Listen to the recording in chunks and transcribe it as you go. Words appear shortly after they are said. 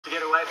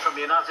get away from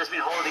me, and I've just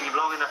been holding him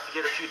long enough to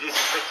get a few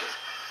decent pictures.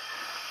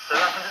 So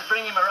I can just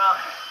bring him around.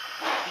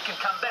 He can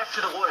come back to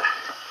the water.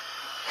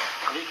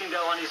 And he can go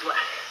on his way.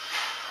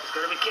 Just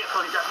got to be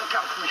careful he doesn't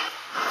come for me.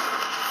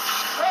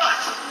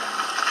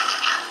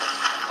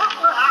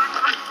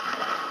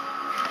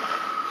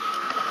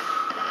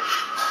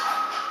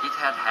 It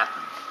had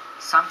happened.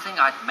 Something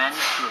I'd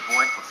managed to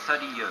avoid for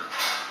 30 years.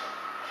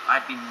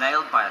 I'd been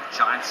nailed by a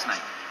giant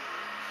snake.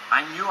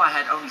 I knew I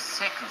had only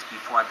seconds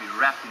before I'd be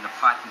wrapped in the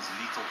python's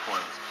lethal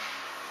coils.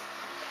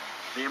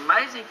 The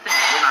amazing thing,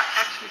 when I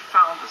actually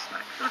found the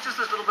snake, it was just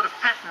this little bit of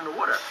pattern in the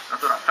water.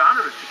 I thought I found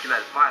a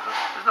reticulated python.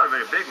 It's not a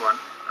very big one.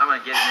 I'm going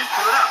to get in and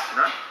pull it out, you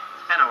know.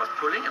 And I was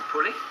pulling and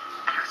pulling,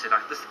 and I said,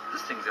 this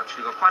thing's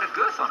actually got quite a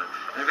girth on it.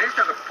 And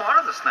eventually I got part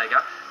of the snake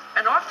out,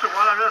 and after a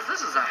while I realized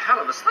this is a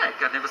hell of a snake.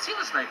 I'd never seen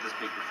a snake this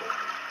big before.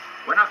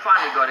 When I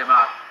finally got him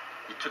out,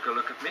 he took a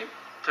look at me,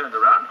 turned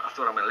around. I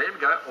thought, I'm going to let him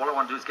go. All I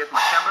want to do is get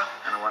my camera,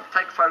 and I want to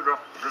take a photograph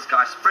of this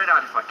guy spread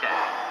out if I can.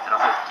 And I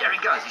thought, there he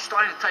goes. He's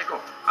starting to take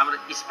off.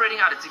 He's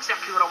spreading out. It's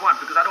exactly what I want,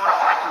 because I don't want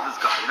to fight with this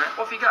guy, you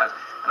know. Off he goes.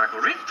 And I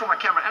reached for my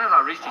camera, and as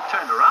I reached, he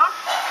turned around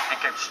and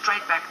came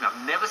straight back at me.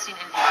 I've never seen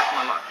anything like it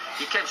in my life.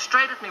 He came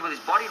straight at me with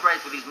his body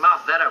raised, with his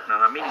mouth that open.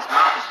 And I mean, his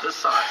mouth is this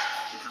size.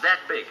 It's that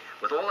big,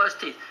 with all those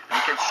teeth. And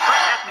he came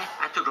straight at me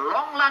and took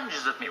long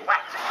lunges at me.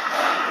 Whack.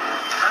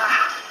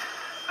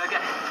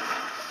 Okay.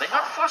 They're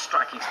not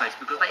fast-striking snakes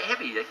because they're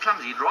heavy, they're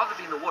clumsy. He'd rather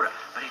be in the water.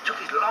 But he took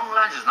his long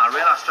lunges, and I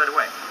realized straight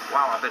away,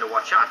 wow, I better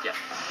watch out here.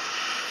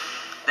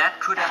 That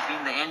could have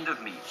been the end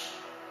of me.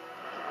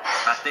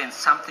 But then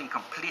something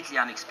completely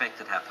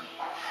unexpected happened.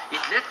 It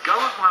let go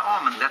of my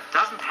arm, and that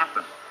doesn't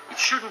happen. It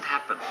shouldn't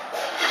happen.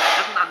 And I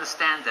didn't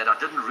understand that. I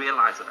didn't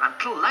realize it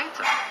until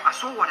later. I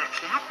saw what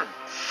actually happened.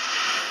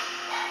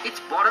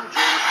 Its bottom jaw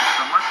was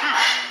hooked on my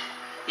pants.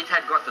 It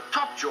had got the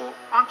top jaw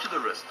onto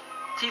the wrist.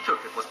 Teeth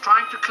hook. It was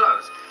trying to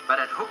close, but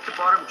it hooked the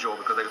bottom jaw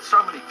because they got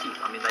so many teeth.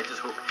 I mean, they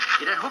just hooked.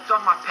 It had hooked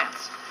on my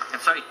pants,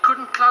 and so it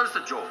couldn't close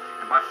the jaw.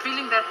 And by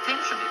feeling that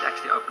tension, it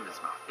actually opened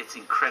its mouth. It's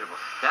incredible.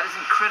 That is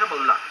incredible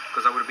luck,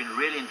 because I would have been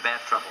really in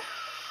bad trouble.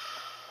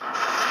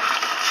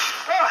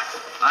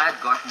 I had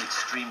gotten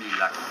extremely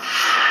lucky.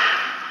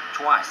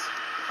 Twice,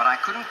 but I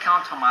couldn't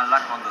count on my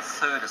luck on the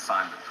third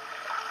assignment.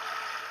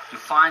 To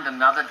find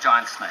another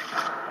giant snake.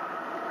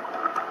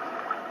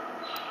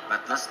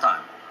 But this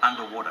time,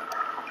 underwater.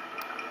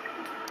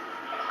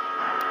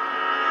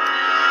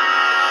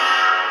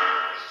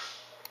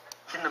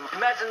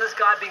 Imagine this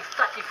guy being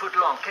 30 foot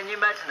long. Can you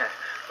imagine that?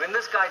 When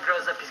this guy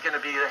grows up, he's going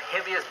to be the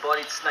heaviest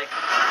bodied snake.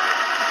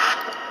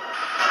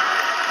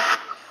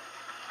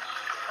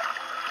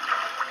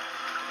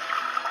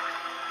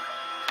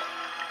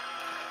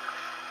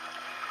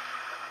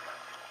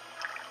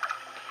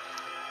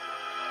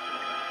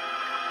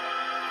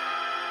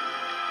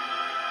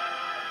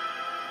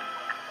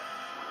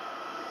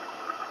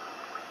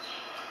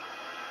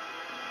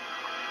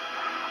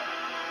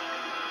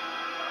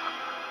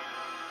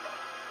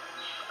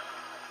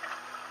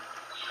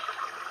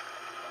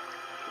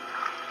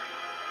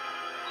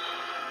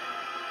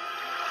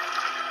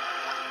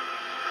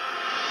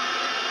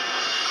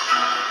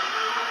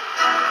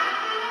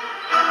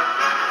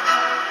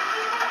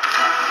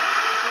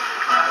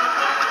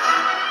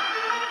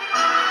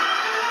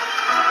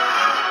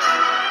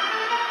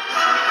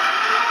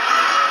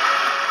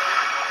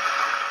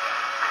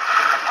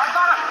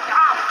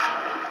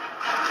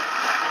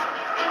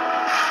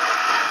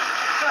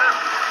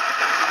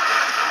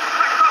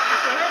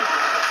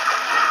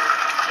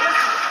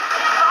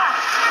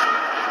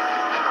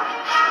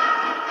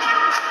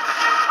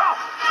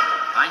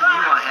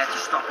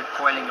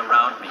 Coiling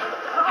around me.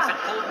 If it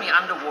pulled me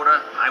underwater,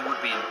 I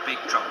would be in big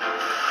trouble.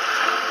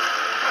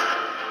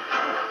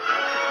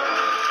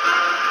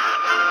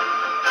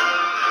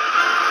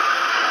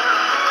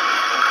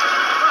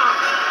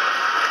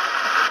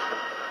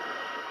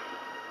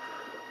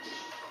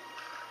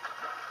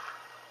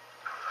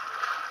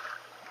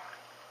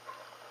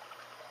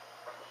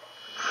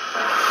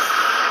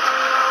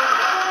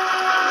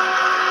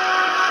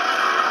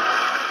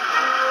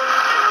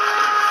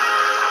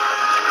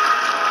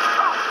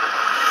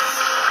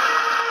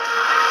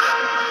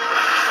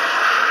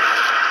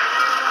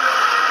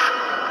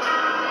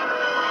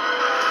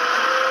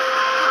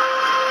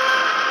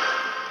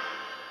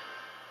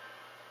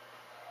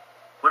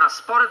 When I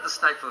spotted the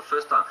snake for the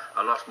first time,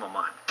 I lost my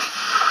mind.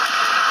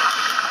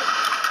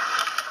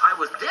 I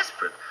was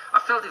desperate. I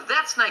felt if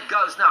that snake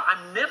goes now,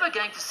 I'm never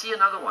going to see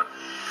another one.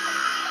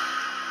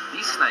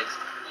 These snakes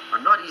are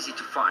not easy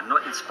to find,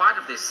 not in spite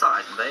of their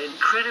size, and they're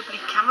incredibly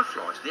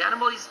camouflaged. The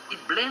animal it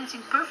blends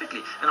in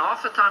perfectly, and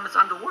half the time it's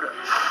underwater.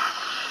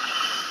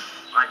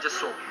 I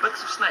just saw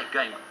bits of snake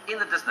going in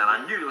the distance, and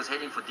I knew he was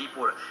heading for deep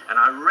water, and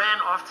I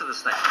ran after the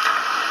snake.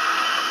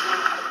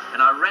 And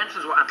I ran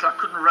through the water until I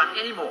couldn't run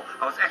anymore.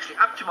 I was actually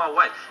up to my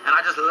waist, and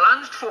I just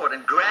lunged forward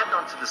and grabbed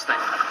onto the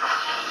snake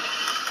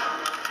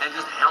and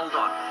just held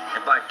on.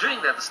 And by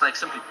doing that, the snake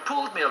simply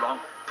pulled me along,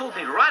 pulled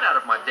me right out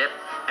of my depth,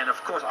 And of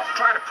course, I'll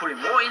try to pull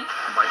him more in,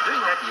 and by doing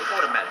that, he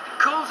automatically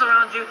curls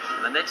around you,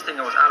 and the next thing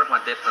I was out of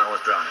my depth and I was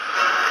drowning.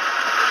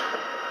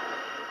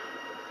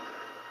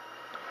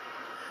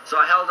 So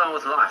I held on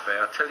with life,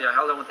 I tell you, I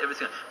held on with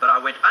everything. But I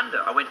went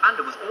under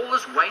with all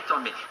this weight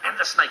on me, and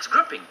the snake's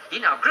gripping. He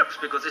now grips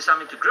because there's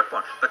something to grip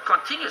on, but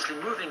continuously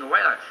moving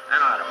away.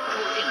 And I had to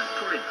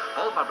pull in,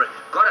 hold my breath,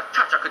 got a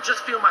touch. I could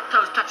just feel my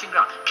toes touching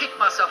ground, kick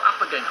myself up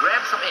again,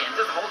 grab some air, and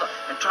just hold on,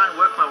 and try and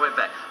work my way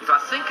back. If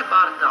I think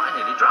about it now, I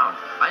nearly drowned.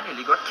 I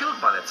nearly got killed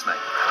by that snake.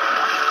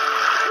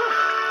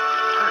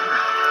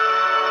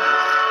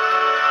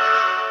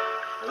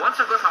 Once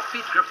I got my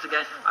feet gripped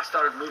again, I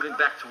started moving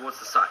back towards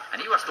the side.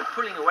 And he was still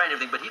pulling away and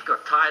everything, but he'd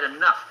got tired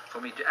enough for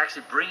me to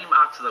actually bring him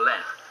out to the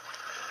land.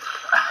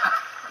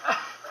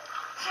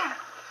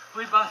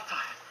 We both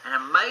tired. And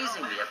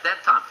amazingly, at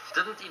that time, he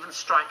didn't even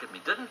strike at me,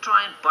 didn't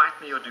try and bite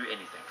me or do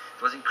anything.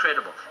 It was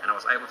incredible. And I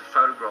was able to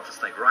photograph the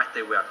snake right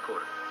there where I'd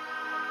caught it.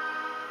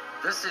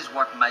 This is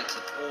what makes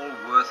it all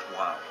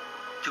worthwhile.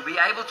 To be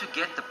able to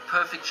get the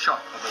perfect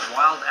shot of a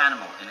wild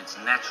animal in its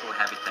natural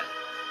habitat.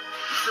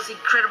 It's this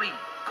incredibly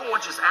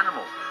gorgeous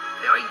animal.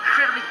 They are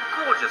incredibly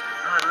gorgeous.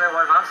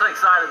 I'm so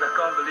excited, I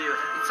can't believe it.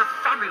 It's a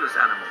fabulous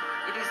animal.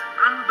 It is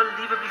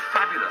unbelievably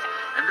fabulous.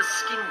 And the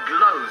skin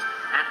glows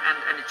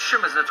and it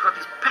shimmers and it's got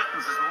these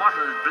patterns, this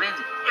mottled, it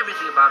blends.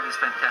 Everything about it is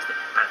fantastic,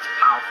 but it's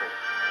powerful.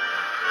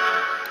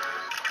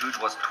 It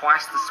was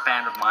twice the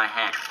span of my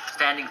hand,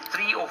 standing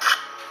 3 or 4.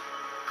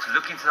 To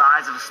look into the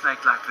eyes of a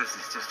snake like this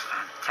is just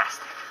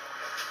fantastic.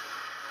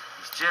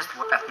 It's just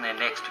what happened there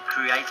next to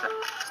create the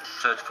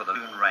search for the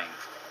loon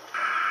range.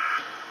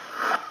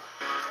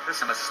 This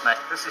is a snake.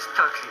 This is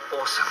totally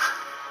awesome.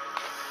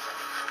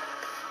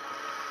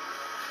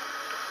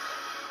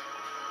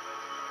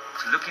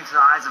 To look into the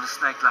eyes of a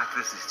snake like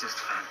this is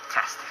just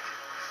fantastic.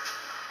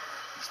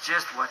 He's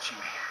just watching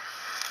me.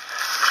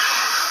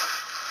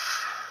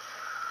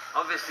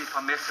 Obviously, if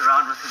I mess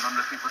around with him, I'm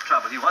looking for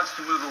trouble. He wants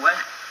to move away.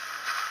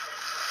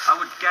 I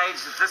would gauge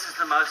that this is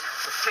the most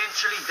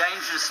potentially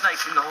dangerous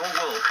snake in the whole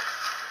world.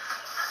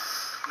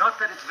 Not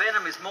that its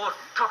venom is more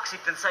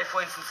toxic than, say, for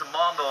instance, a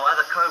mamba or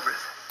other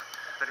cobras.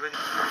 But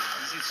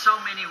he's in so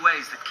many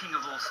ways the king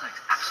of all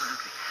snakes.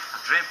 Absolutely.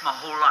 I've dreamt my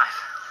whole life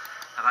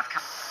about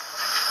coming.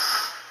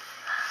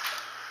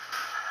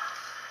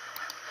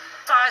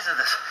 Size of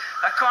this.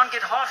 I can't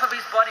get half of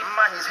his body.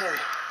 Mine is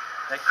heavy.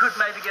 They could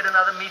maybe get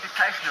another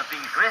mutation of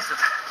being aggressive.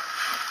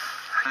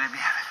 Let me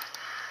have it.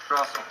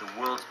 Ross of the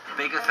world's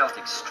biggest felt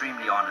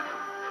extremely honored.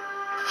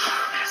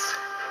 Yes.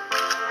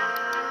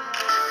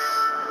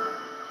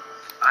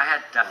 I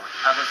had done with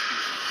other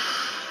species.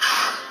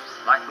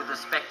 Like with the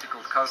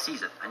spectacled cow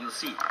sees it, and you'll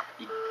see.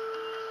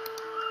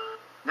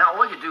 Now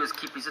all you do is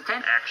keep his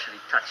attention. Actually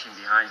touch him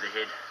behind the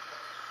head,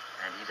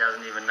 and he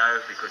doesn't even know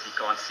because he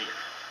can't see it.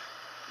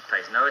 He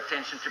pays no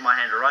attention to my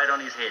hand right on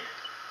his head.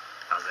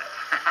 How's that?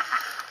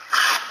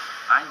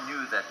 I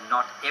knew that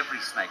not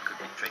every snake could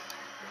be tricked.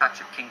 Touch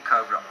a king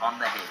cobra on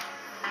the head.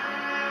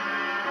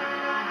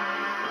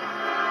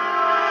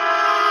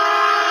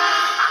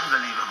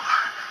 Unbelievable.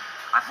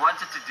 I've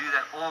wanted to do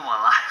that all my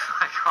life.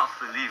 I can't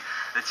believe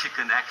that you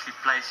can actually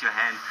place your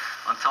hand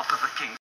on top of